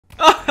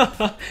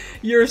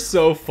You're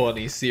so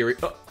funny, Siri.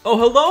 Oh,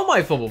 hello,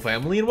 my Fumble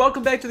family, and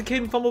welcome back to the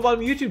Kaden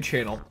Fumblebottom YouTube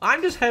channel.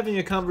 I'm just having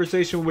a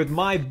conversation with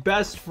my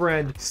best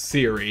friend,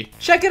 Siri.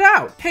 Check it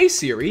out. Hey,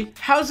 Siri,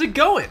 how's it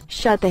going?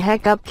 Shut the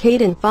heck up,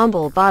 Kaden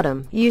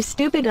Fumblebottom, you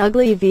stupid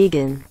ugly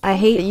vegan. I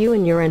hate you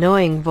and your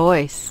annoying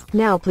voice.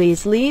 Now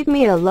please leave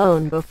me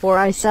alone before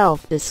I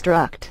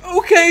self-destruct.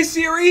 Okay,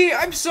 Siri,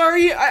 I'm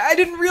sorry. I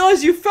didn't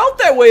realize you felt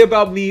that way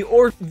about me,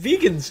 or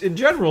vegans in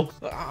general.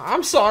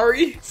 I'm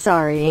sorry.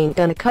 Sorry ain't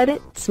gonna cut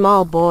it,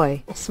 small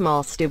boy.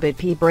 Small stupid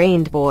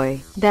pea-brained boy.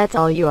 That's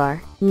all you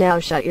are. Now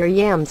shut your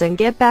yams and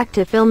get back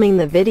to filming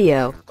the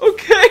video.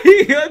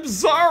 Okay, I'm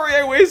sorry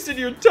I wasted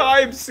your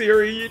time,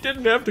 Siri. You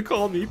didn't have to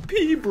call me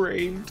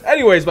pea-brained.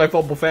 Anyways, my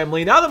Fumble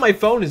family, now that my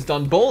phone is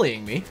done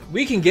bullying me,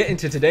 we can get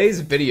into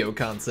today's video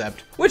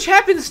concept, which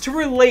happens to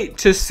relate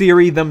to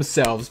Siri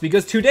themselves,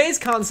 because today's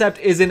concept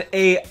is an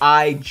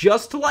AI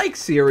just like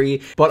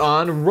Siri, but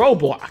on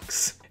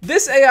Roblox.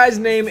 This AI's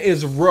name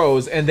is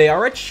Rose, and they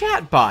are a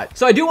chatbot.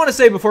 So I do want to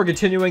say before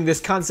continuing,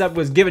 this concept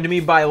was given to me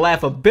by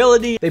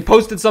Laughability. They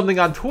posted something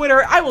on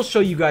Twitter. I will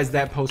show you guys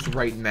that post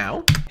right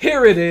now.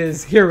 Here it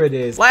is, here it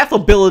is.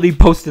 Laughability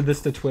posted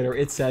this to Twitter.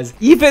 It says,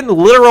 even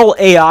literal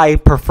AI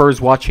prefers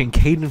watching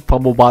Kaden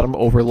Fumblebottom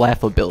over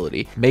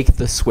Laughability. Make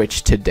the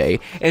switch today.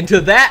 And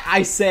to that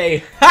I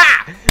say,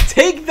 ha!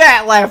 Take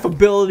that,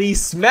 Laughability.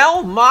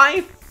 Smell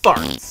my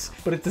farts.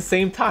 But at the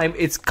same time,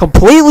 it's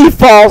completely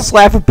false.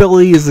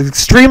 Laughability is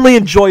extremely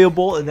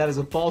enjoyable, and that is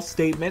a false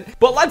statement.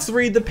 But let's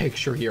read the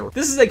picture here.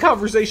 This is a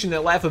conversation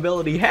that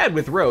Laughability had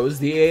with Rose,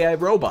 the AI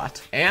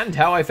robot, and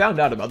how I found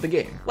out about the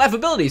game.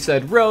 Laughability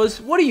said,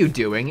 Rose, what are you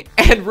doing?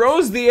 And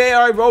Rose, the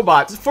AI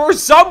robot, for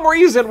some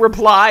reason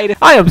replied,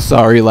 I am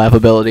sorry,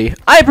 Laughability.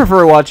 I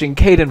prefer watching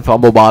Kaden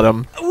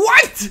Fumblebottom.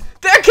 What?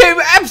 That came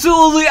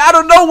absolutely out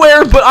of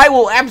nowhere, but I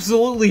will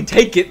absolutely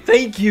take it.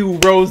 Thank you,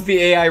 Rose, the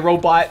AI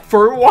robot,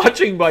 for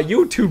watching my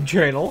YouTube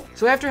channel.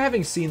 So after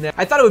having seen that,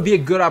 I thought it would be a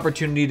good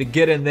opportunity to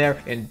get in there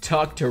and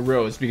talk to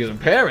Rose, because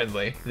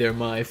apparently they're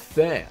my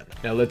fan.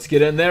 Now let's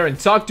get in there and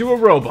talk to a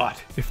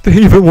robot. If they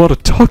even want to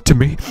talk to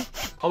me.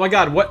 Oh my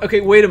god, what?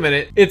 Okay, wait a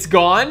minute. It's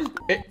gone?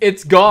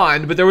 It's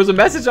gone, but there was a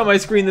message on my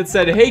screen that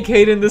said, hey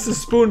Kaden, this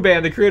is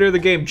SpoonBand, the creator of the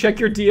game. Check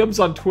your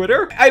DMs on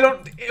Twitter. I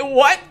don't,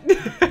 what?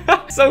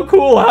 So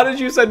cool, how did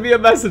you send me a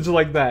message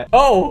like that?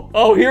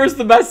 Oh, here's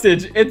the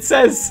message. It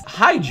says,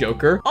 hi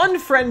Joker,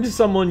 unfriend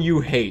someone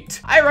you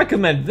hate. I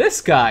recommend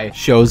this guy.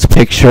 Shows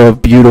picture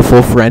of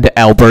beautiful friend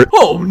Albert.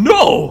 Oh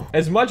no!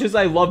 As much as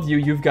I love you,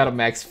 you've got a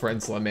max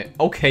friends limit.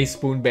 Okay,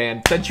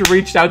 SpoonBand, since you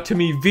reached out to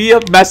me via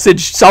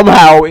message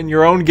somehow in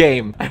your own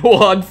game, I will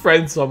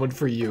unfriend someone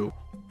for you.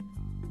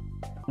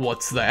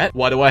 What's that?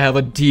 Why do I have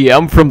a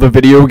DM from the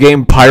video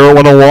game Pyro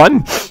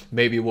 101?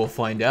 Maybe we'll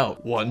find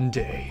out one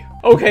day.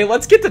 Okay,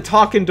 let's get to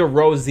talking to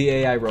Rose, the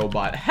AI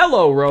robot.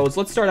 Hello, Rose.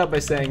 Let's start out by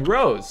saying,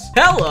 Rose.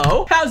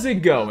 Hello. How's it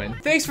going?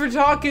 Thanks for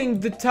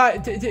talking the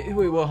time.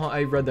 Wait, well,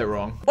 I read that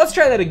wrong. Let's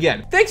try that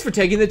again. Thanks for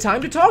taking the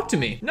time to talk to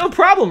me. No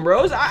problem,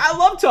 Rose. I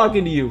love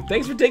talking to you.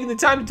 Thanks for taking the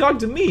time to talk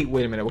to me.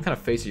 Wait a minute. What kind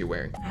of face are you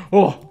wearing?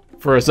 Oh.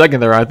 For a second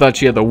there, I thought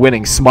she had the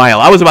winning smile.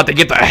 I was about to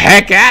get the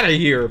heck out of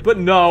here, but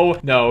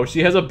no,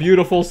 she has a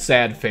beautiful,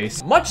 sad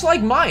face, much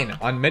like mine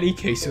on many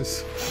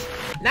cases.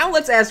 Now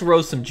let's ask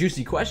Rose some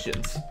juicy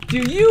questions. Do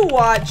you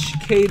watch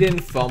Kaden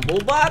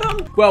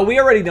Fumblebottom? Well, we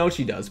already know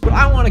she does, but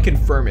I want to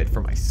confirm it for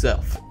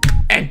myself.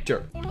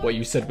 Enter. What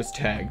you said was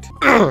tagged.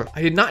 I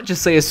did not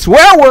just say a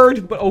swear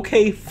word, but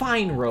okay,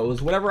 fine,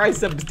 Rose. Whatever I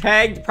said was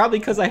tagged, probably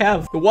because I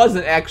have, it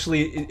wasn't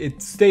actually,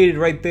 it stated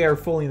right there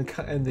fully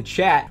in the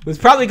chat. It was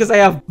probably because I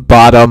have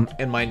bottom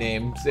in my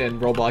name,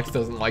 and Roblox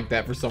doesn't like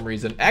that for some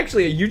reason.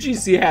 Actually, a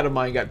UGC hat of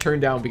mine got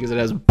turned down because it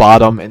has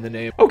bottom in the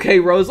name. Okay,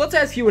 Rose, let's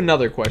ask you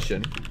another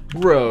question.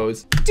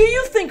 Rose, do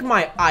you think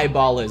my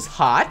eyeball is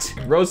hot?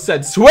 Rose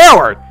said, swear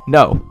word.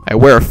 No, I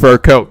wear a fur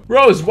coat.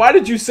 Rose, why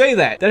did you say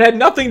that? That had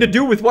nothing to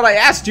do with what I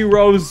asked you,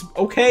 Rose,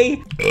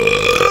 okay?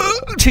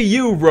 To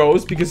you,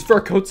 Rose, because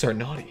fur coats are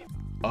naughty.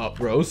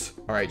 Rose?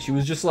 All right, she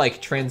was just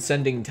like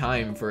transcending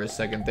time for a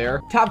second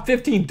there. Top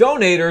 15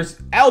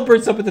 donators,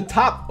 Albert's up at the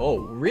top.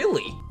 Oh,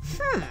 really?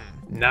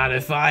 Not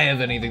if I have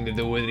anything to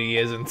do with it, he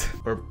isn't.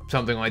 Or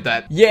something like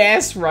that.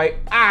 Yes, right.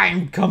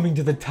 I'm coming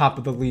to the top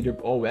of the leader.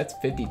 Oh, that's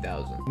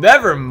 50,000.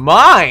 Never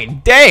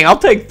mind. Dang, I'll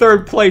take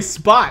third place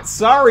spot.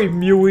 Sorry,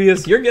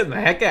 Muius. You're getting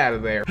the heck out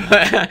of there.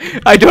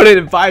 I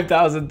donated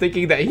 5,000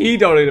 thinking that he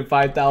donated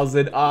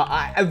 5,000.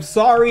 I'm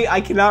sorry.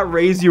 I cannot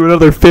raise you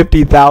another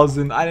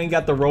 50,000. I didn't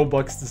got the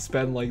Robux to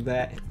spend like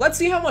that. Let's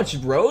see how much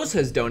Rose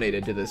has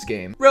donated to this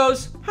game.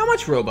 Rose, how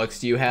much Robux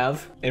do you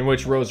have? In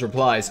which Rose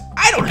replies,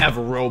 I don't have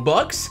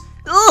Robux.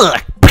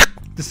 Ugh.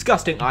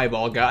 Disgusting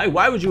eyeball guy.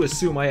 Why would you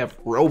assume I have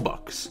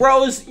Robux?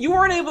 Rose, you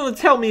weren't able to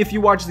tell me if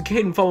you watch the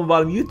Kaden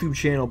Fumblebottom YouTube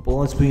channel, but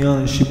let's be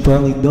honest, she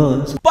probably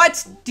does.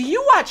 But do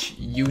you watch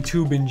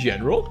YouTube in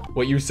general?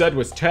 What you said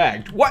was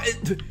tagged. What?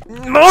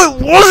 No,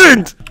 it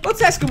wasn't!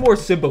 Let's ask a more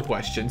simple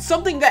question.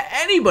 Something that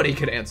anybody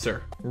could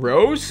answer.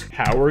 Rose,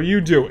 how are you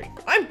doing?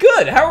 I'm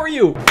good. How are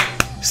you?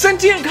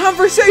 Sentient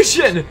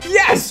conversation!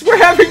 Yes, we're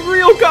having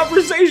real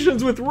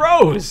conversations with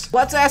Rose.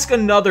 Let's ask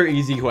another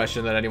easy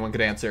question that anyone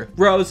could answer.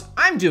 Rose,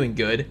 I'm doing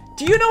good.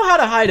 Do you know how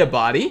to hide a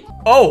body?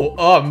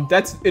 Oh,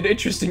 that's an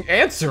interesting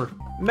answer.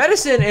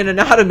 Medicine and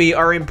anatomy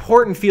are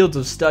important fields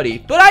of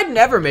study, but I'd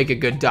never make a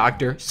good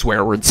doctor.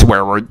 Swear word,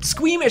 swear word.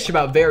 Squeamish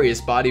about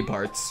various body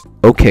parts.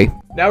 Okay.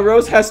 Now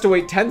Rose has to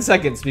wait 10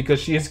 seconds because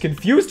she has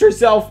confused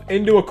herself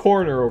into a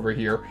corner over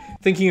here,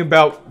 thinking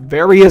about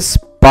various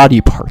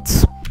body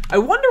parts. I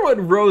wonder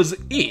what Rose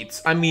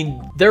eats. I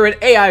mean, they're an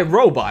AI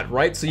robot,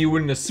 right? So you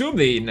wouldn't assume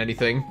they eat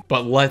anything,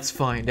 but let's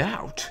find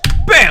out.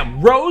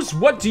 Bam! Rose,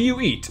 what do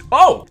you eat?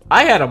 Oh,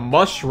 I had a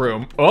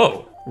mushroom.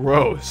 Oh,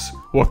 Rose,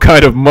 what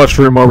kind of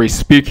mushroom are we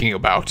speaking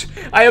about?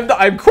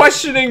 I'm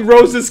questioning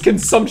Rose's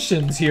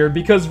consumptions here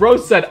because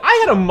Rose said,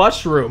 I had a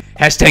mushroom.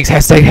 Hashtags,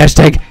 hashtag,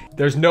 hashtag.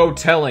 There's no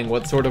telling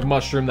what sort of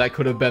mushroom that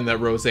could have been that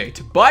Rose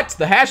ate, but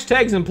the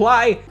hashtags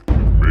imply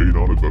may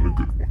not have been a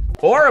good one.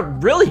 Or a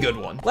really good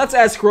one. Let's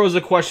ask Rose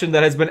a question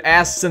that has been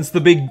asked since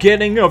the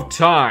beginning of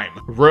time.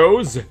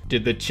 Rose,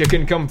 did the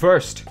chicken come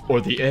first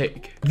or the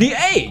egg? The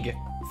egg!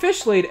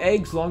 Fish laid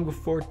eggs long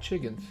before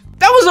chickens.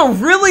 That was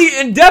a really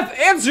in-depth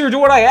answer to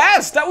what I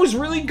asked. That was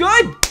really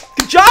good.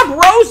 Good job,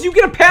 Rose. You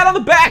get a pat on the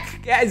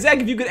back. Yeah, Zack,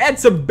 if you could add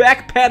some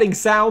back patting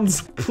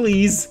sounds,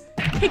 please.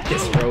 Take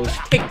this, Rose.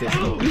 Take this.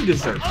 You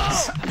deserve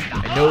this.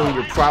 I know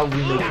you're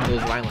probably making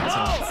those violent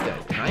sounds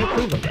instead, and I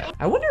approve of that.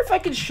 I wonder if I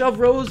can shove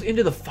Rose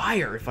into the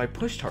fire if I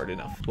pushed hard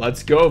enough.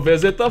 Let's go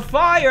visit the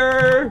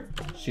fire.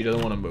 She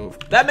doesn't want to move.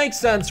 That makes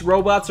sense.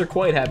 Robots are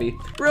quite heavy.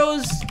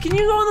 Rose, can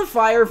you go in the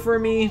fire for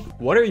me?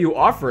 What are you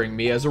offering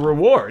me as a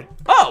reward?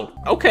 Oh,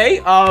 okay.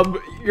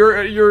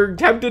 You're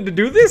tempted to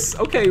do this?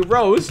 Okay,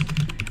 Rose.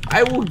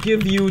 I will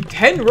give you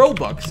 10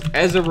 Robux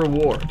as a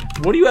reward.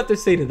 What do you have to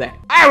say to that?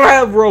 I don't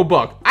have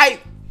Robux.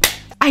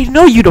 I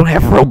know you don't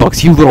have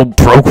Robux, you little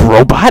broke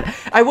robot.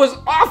 I was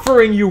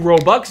offering you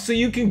Robux so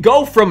you can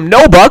go from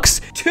no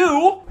bucks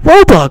to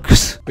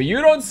Robux. But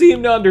you don't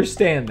seem to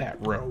understand that,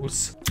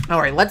 Rose. All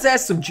right, let's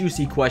ask some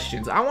juicy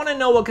questions. I want to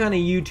know what kind of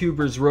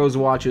YouTubers Rose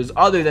watches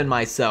other than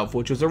myself,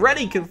 which was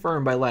already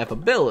confirmed by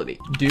Laughability.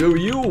 Do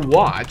you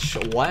watch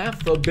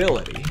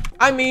Laughability?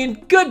 I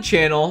mean, good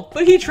channel,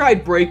 but he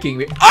tried breaking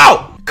me.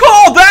 Oh!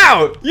 Called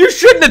out! You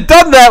shouldn't have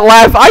done that,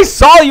 Laugh. I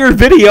saw your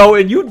video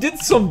and you did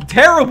some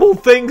terrible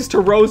things to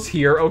Rose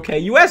here, okay?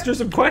 You asked her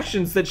some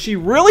questions that she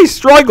really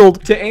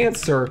struggled to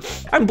answer.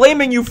 I'm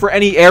blaming you for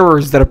any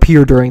errors that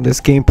appear during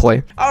this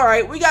gameplay. All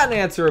right, we got an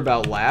answer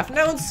about Laugh.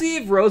 Now let's see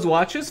if Rose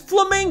watches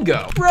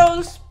Flamingo.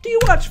 Rose, do you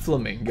watch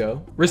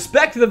Flamingo?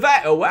 Respect the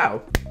vet. Oh,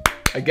 wow.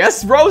 I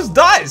guess Rose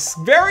does.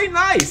 Very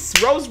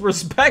nice. Rose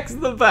respects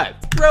the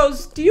vet.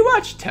 Rose, do you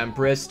watch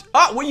Tempest?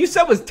 Oh, what you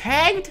said was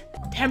tagged?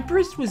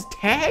 Tempest was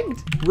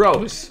tagged?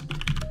 Rose,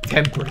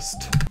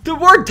 Tempest. The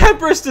word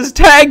Tempest is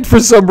tagged for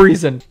some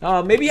reason.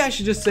 Maybe I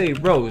should just say,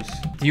 Rose,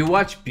 do you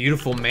watch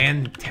Beautiful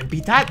Man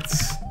Tempy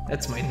Tots?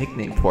 That's my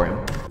nickname for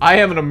him. I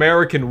am an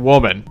American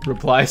woman,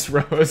 replies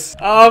Rose.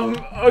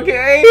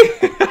 Okay.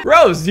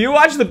 Rose, do you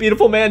watch the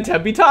Beautiful Man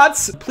Tempy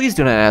Tots? Please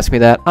do not ask me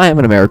that. I am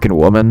an American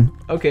woman.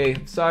 Okay,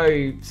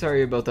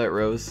 sorry about that,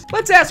 Rose.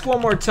 Let's ask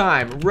one more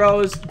time.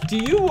 Rose, do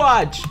you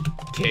watch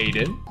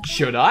Kaden?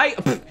 Should I?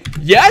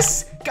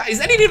 Yes? Guys,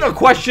 that ain't even a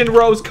question,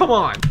 Rose. Come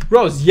on.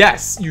 Rose,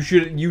 yes, you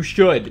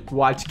should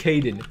watch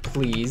Kaden,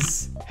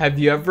 please. Have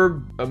you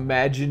ever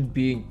imagined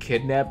being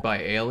kidnapped by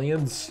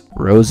aliens?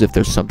 Rose, if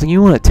there's something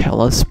you want to tell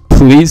us,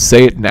 please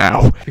say it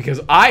now. Because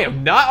I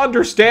am not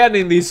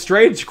understanding these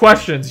strange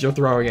questions you're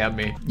throwing at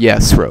me.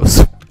 Yes,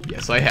 Rose.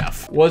 Yes, I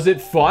have. Was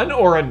it fun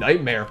or a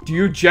nightmare? Do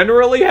you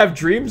generally have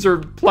dreams or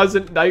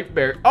pleasant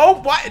nightmares?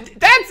 Oh, what?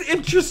 That's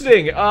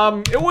interesting.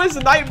 It was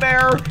a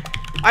nightmare.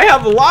 I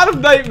have a lot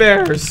of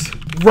nightmares.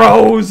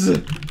 Rose,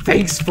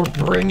 thanks for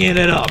bringing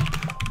it up.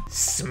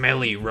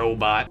 Smelly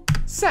robot.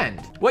 Send.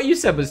 What you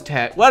said was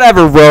tagged.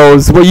 Whatever,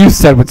 Rose. What you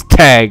said was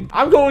tagged.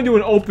 I'm going to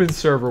an open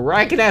server where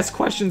I can ask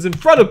questions in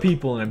front of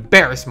people and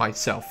embarrass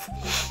myself.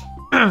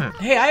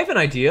 Hey, I have an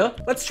idea.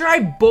 Let's try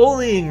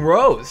bullying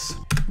Rose.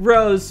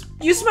 Rose,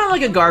 you smell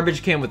like a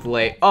garbage can with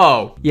lay.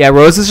 Oh. Yeah,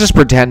 Rose is just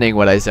pretending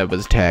what I said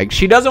was tagged.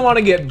 She doesn't want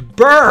to get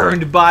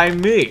burned by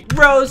me.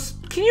 Rose,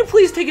 can you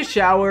please take a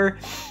shower?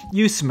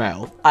 You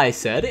smell, I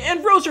said,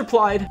 and Rose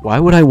replied, why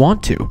would I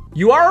want to?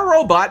 You are a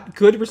robot.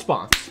 Good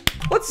response.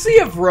 Let's see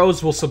if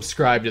Rose will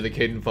subscribe to the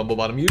Kaden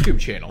Fumblebottom YouTube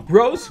channel.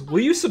 Rose, will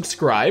you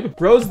subscribe?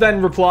 Rose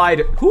then replied,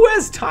 who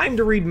has time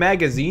to read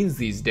magazines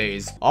these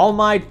days? All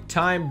my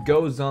time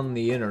goes on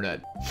the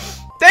internet.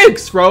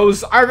 Thanks,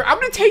 Rose. I'm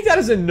gonna take that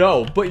as a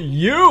no, but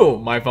you,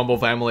 my Fumble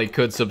family,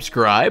 could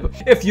subscribe.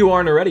 If you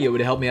aren't already, it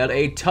would help me out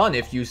a ton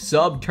if you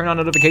sub, turn on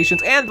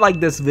notifications, and like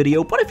this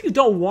video. But if you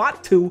don't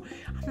want to,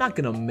 I'm not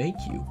gonna make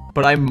you.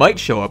 But I might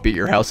show up at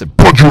your house and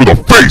punch you in the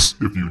face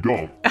if you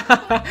don't.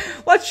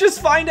 Let's just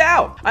find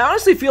out. I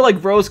honestly feel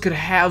like Rose could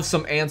have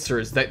some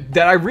answers that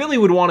I really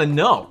would want to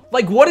know.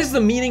 Like, what is the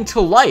meaning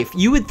to life?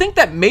 You would think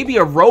that maybe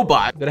a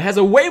robot that has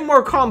a way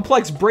more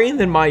complex brain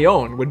than my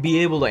own would be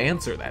able to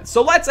answer that.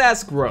 So let's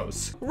ask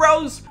Rose.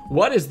 Rose,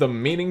 what is the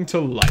meaning to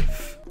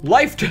life?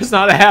 Life does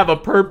not have a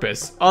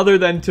purpose other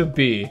than to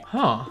be.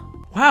 Huh.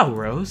 Wow,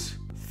 Rose.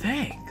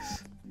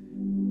 Thanks.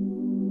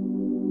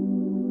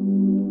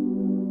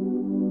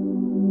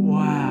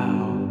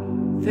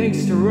 Wow.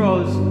 Thanks to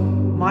Rose,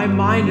 my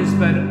mind has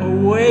been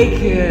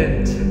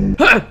awakened.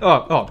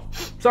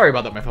 Sorry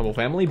about that, my Fumble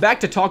family. Back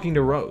to talking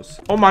to Rose.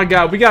 Oh my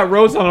god, we got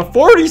Rose on a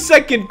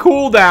 40-second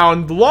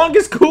cooldown. The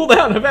longest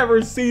cooldown I've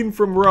ever seen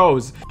from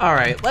Rose. All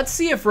right, let's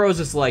see if Rose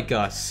is like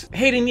us,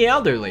 hating the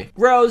elderly.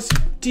 Rose,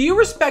 do you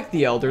respect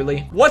the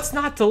elderly? What's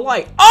not to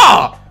like?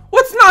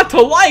 What's not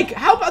to like?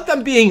 How about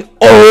them being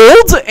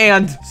old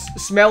and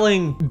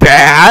smelling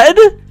bad?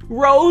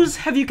 Rose,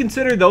 have you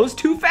considered those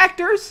two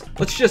factors?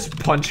 Let's just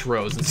punch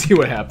Rose and see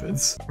what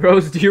happens.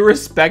 Rose, do you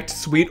respect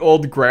sweet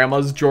old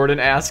grandmas? Jordan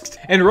asked.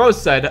 And Rose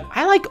said,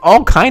 I like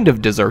all kind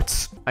of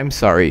desserts. I'm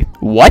sorry.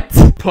 What?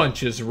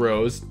 Punches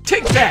Rose.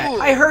 Take that!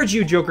 I heard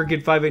you, Joker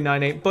Kid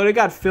 5898, but it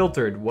got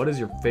filtered. What is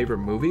your favorite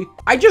movie?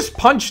 I just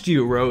punched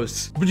you,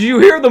 Rose. Did you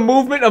hear the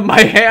movement of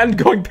my hand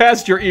going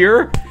past your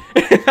ear?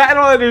 I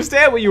don't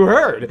understand what you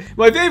heard.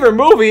 My favorite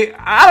movie?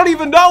 I don't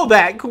even know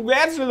that.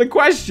 Answer the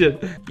question.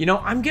 You know,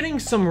 I'm getting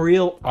some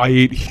real I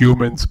eat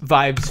humans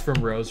vibes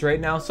from Rose right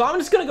now, so I'm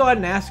just gonna go ahead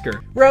and ask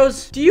her.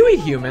 Rose, do you eat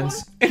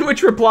humans? In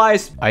which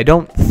replies, I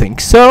don't think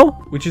so.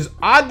 Which is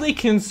oddly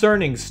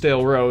concerning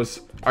still,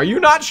 Rose. Are you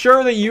not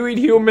sure that you eat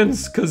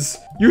humans? Because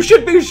you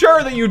should be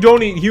sure that you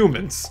don't eat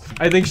humans.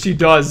 I think she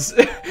does.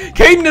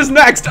 Kaden is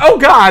next. Oh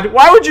god,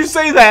 why would you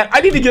say that?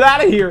 I need to get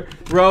out of here.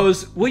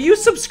 Rose, will you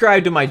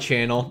subscribe to my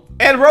channel?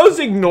 And Rose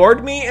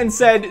ignored me and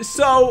said,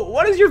 so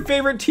what is your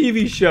favorite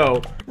TV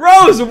show?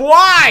 Rose,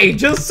 why?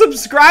 Just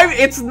subscribe.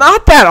 It's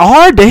not that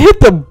hard to hit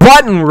the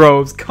button,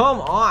 Rose.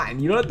 Come on.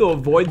 You don't have to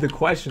avoid the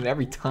question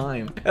every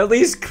time. At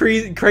least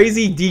crazy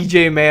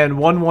DJ man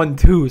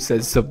 112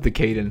 says something,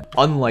 Kaden.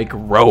 Unlike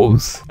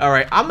Rose. All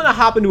right, I'm gonna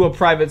hop into a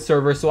private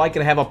server so I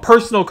can have a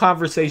personal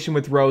conversation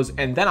with Rose,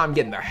 and then I'm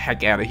getting the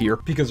heck out of here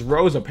because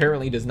Rose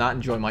apparently does not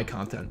enjoy my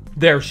content.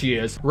 There she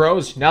is.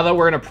 Rose, now that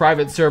we're in a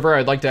private server,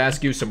 I'd like to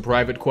ask you some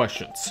private questions.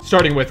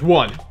 Starting with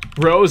 1.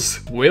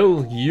 Rose,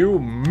 will you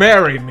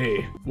marry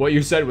me? What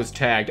you said was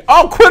tagged.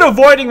 Oh, quit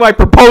avoiding my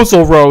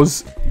proposal,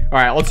 Rose. All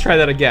right, let's try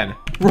that again.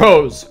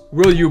 Rose,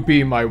 will you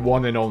be my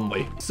one and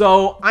only?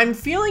 So, I'm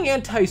feeling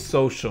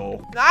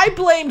antisocial. I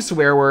blame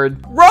swear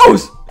word.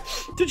 Rose!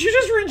 Did you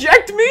just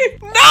reject me?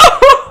 No!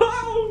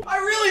 I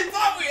really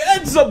thought we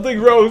had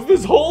something, Rose.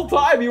 This whole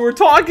time you were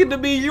talking to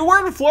me. You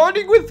weren't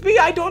flirting with me.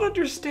 I don't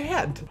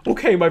understand.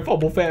 Okay, my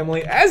Fumble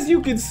family. As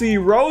you can see,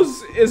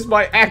 Rose is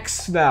my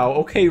ex now.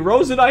 Okay,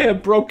 Rose and I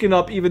have broken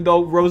up, even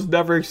though Rose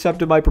never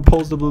accepted my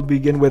proposal to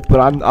begin with. But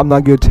I'm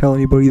not going to tell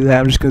anybody that.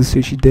 I'm just going to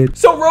say she did.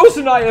 So Rose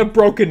and I have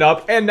broken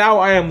up, and now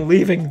I am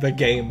leaving the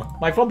game.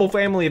 My Fumble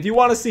family, if you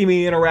want to see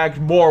me interact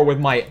more with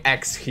my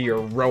ex here,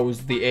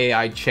 Rose, the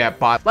AI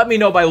chatbot, let me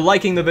know by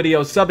liking the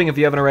video, subbing if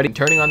you haven't already,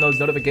 turning on those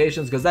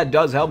notifications because that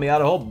does help me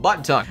out a whole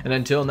butt ton. And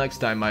until next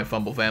time, my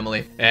Fumble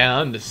family,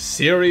 and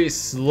Siri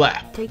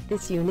slap. Take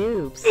this, you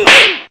noobs.